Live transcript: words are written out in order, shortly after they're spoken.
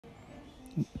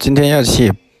今天要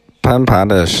去攀爬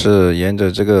的是沿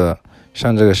着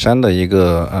上这个山的一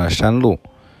个山路，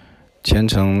全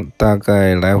程大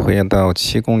概来回要到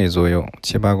7公里左右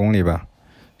，7、8公里吧。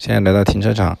现在来到停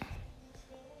车场。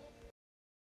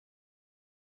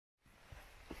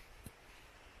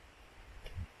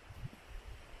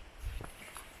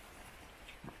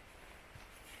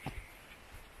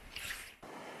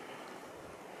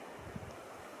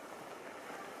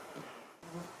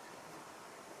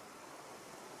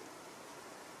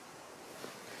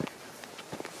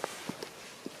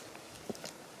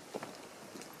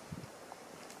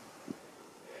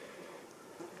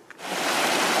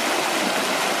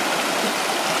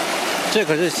这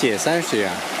可是雪山水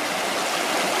啊，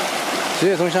直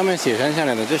接从上面雪山下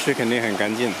来的，这水肯定很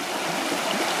干净。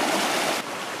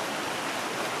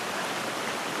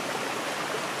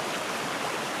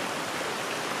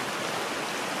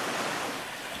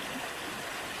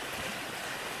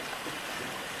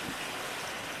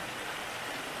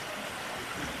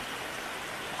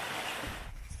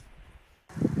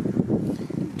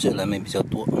这蓝莓比较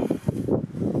多。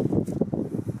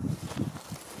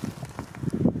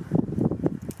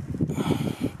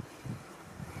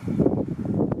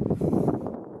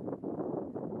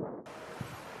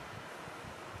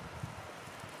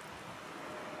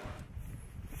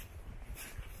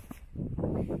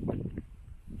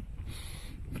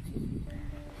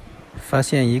发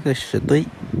现一个石堆，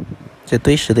这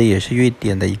堆石的也是瑞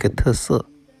典的一个特色。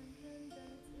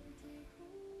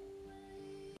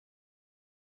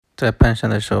在半山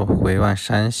的时候，回望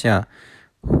山下，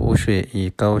湖水与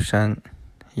高山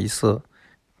一色，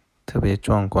特别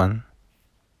壮观。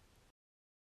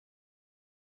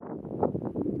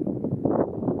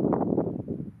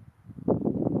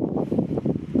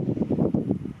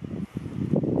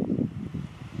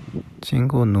经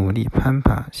过努力攀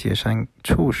爬，雪山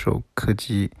触手可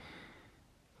及，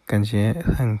感觉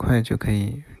很快就可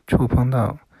以触碰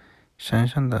到山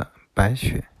上的白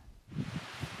雪。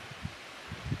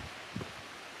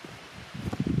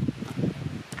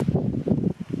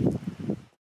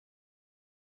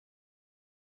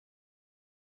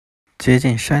接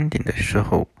近山顶的时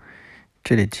候，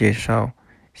这里介绍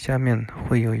下面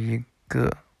会有一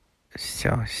个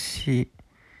小溪，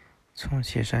从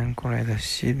雪山过来的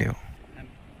溪流。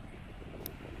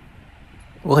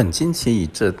我很惊奇于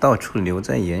这到处流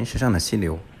在岩石上的溪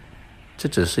流，这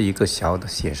只是一个小的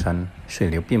雪山，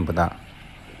水流并不大，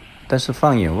但是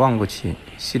放眼望过去，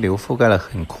溪流覆盖了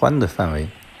很宽的范围，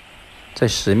在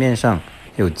石面上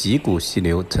有几股溪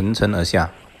流层层而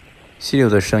下，溪流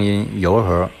的声音柔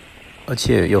和，而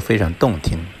且又非常动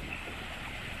听。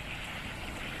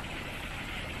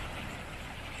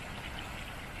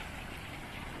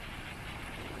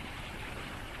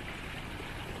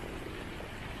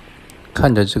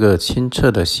看着这个清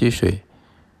澈的溪水，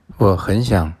我很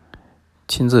想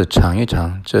亲自尝一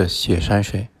尝这雪山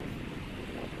水。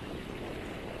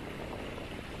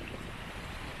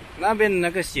那边的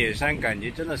那个雪山，感觉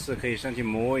真的是可以上去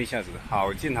摸一下子，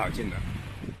好近好近的。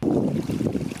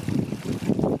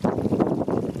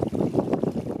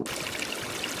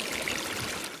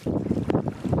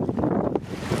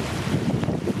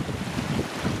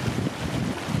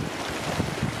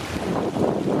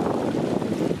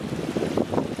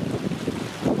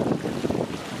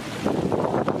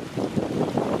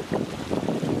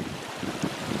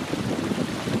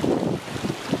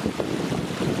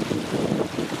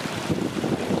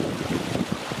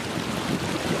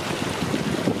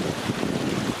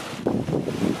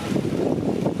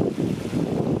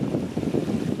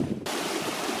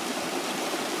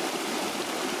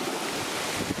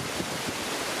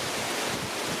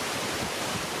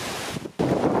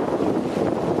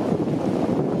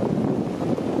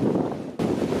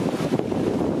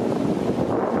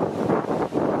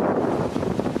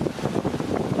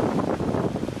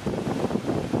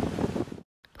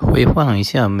回望一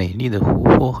下美丽的湖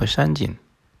泊和山景，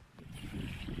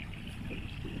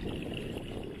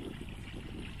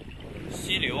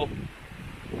溪流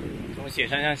从雪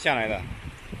山上下来的，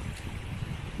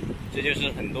这就是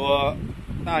很多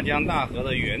大江大河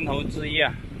的源头之一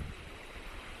啊！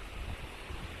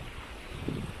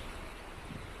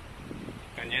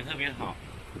感觉特别好，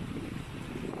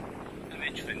特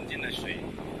别纯净的水，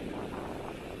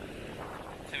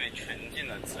特别纯净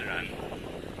的自然。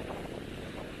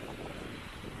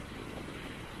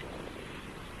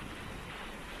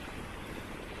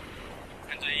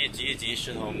这一级一级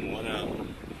石头磨的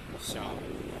小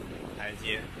台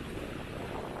阶，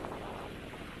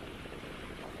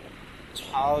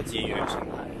超级原生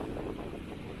态，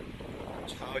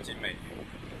超级美。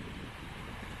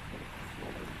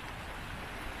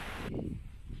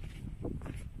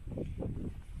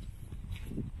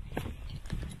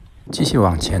继续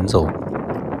往前走，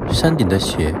山顶的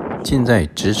雪近在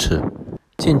咫尺，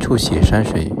近处雪山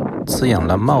水滋养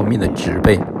了茂密的植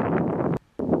被。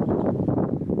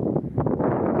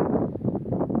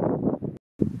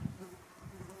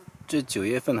这9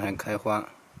月份还开花，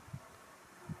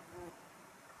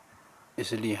也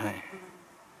是厉害。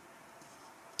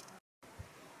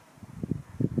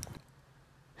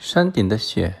山顶的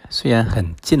雪虽然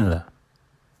很近了，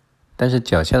但是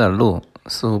脚下的路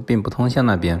似乎并不通向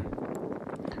那边。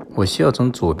我需要从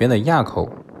左边的垭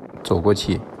口走过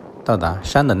去，到达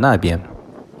山的那边。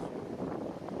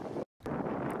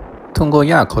通过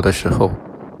垭口的时候，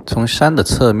从山的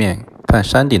侧面看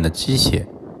山顶的积雪，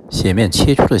雪面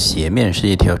切出的斜面是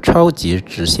一条超级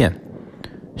直线。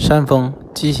山峰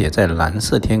积雪在蓝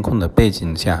色天空的背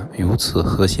景下如此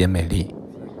和谐美丽，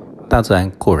大自然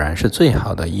果然是最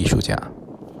好的艺术家。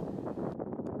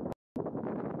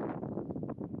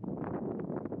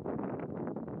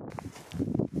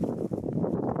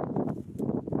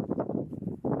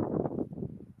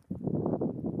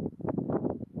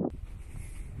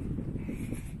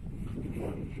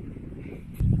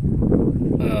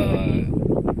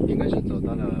应该是走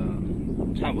到了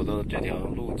差不多这条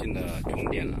路径的终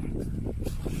点了，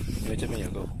因为这边有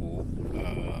个湖，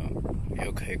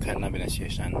又可以看那边的雪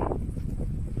山。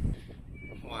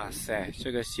哇塞，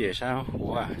这个雪山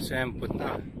湖啊，虽然不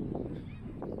大，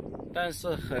但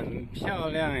是很漂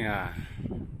亮呀。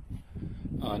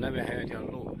那边还有一条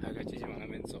路，还可以继续往那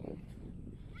边走。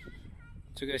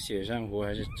这个雪山湖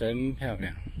还是真漂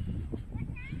亮。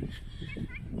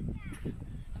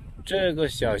这个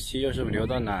小溪又是流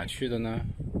到哪去的呢？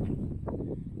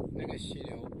那个溪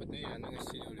流不对呀，那个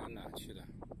溪流流哪去的？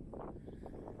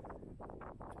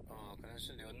可能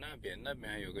是流那边，那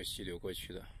边还有个溪流过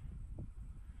去的，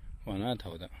往那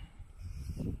头的。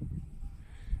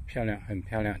漂亮，很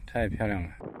漂亮，太漂亮了。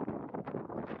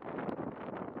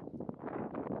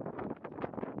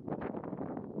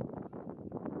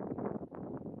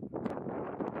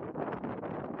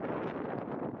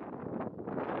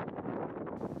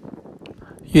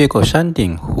越过山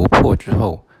顶湖泊之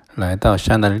后，来到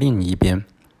山的另一边，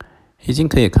已经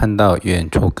可以看到远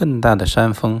处更大的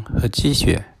山峰和积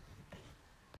雪。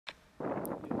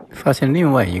发现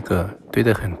另外一个堆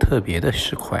得很特别的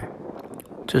石块，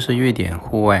这是瑞典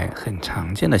户外很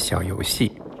常见的小游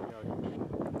戏。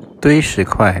堆石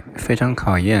块非常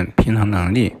考验平衡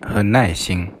能力和耐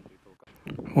心，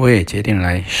我也决定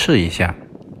来试一下。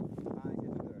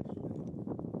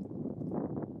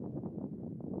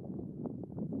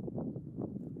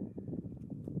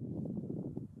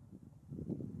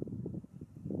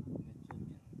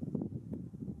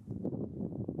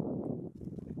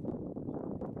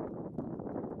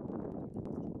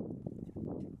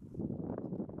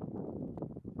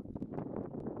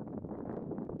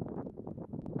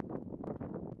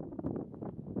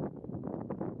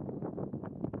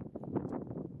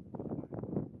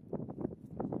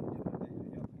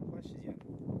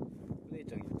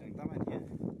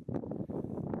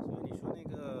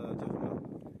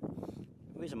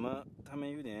为什么他们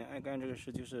有点爱干这个事？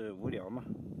就是无聊嘛，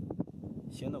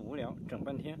闲得无聊，整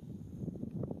半天，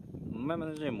慢慢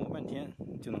的这磨半天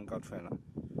就能搞出来了。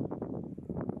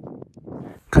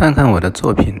看看我的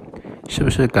作品，是不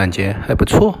是感觉还不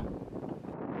错？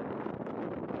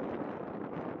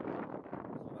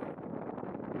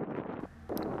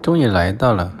终于来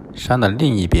到了山的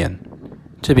另一边，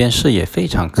这边视野非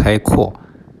常开阔，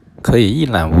可以一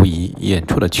览无遗远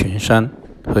处的群山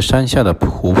和山下的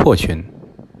湖泊群。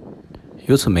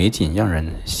如此美景让人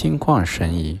心旷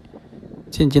神怡，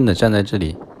静静地站在这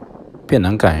里，便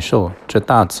能感受这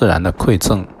大自然的馈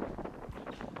赠。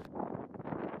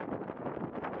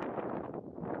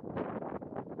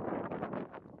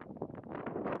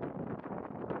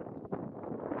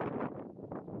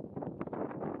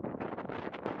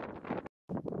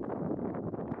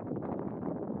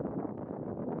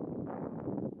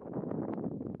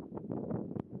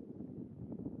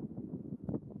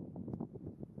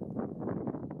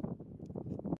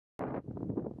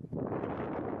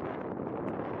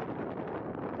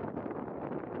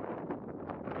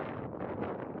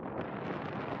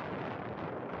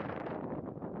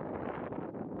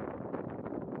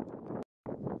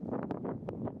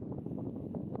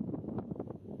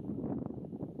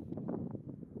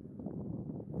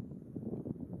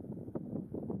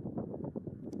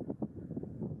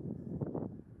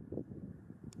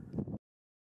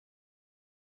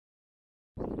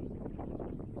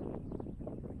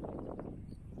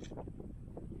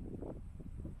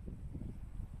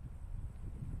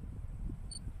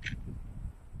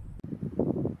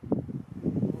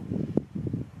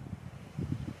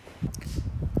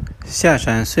下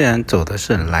山虽然走的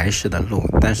是来时的路，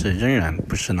但是仍然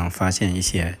不时能发现一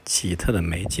些奇特的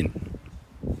美景。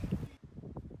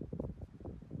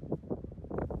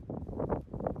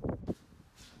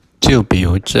就比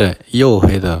如这黝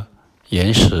黑的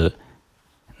岩石，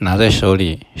拿在手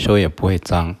里手也不会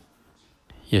脏，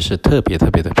也是特别的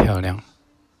漂亮。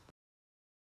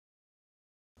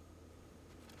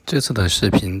这次的视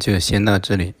频就先到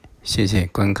这里，谢谢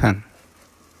观看。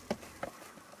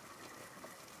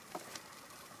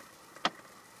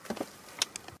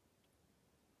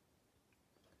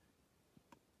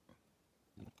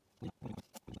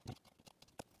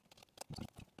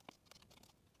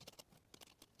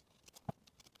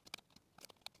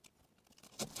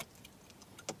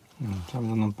差不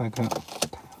多能掰开了，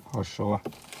好熟啊！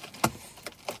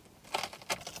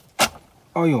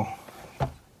哎呦，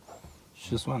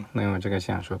失算了，能有这个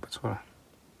享受不错了。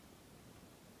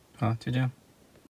好，就这样。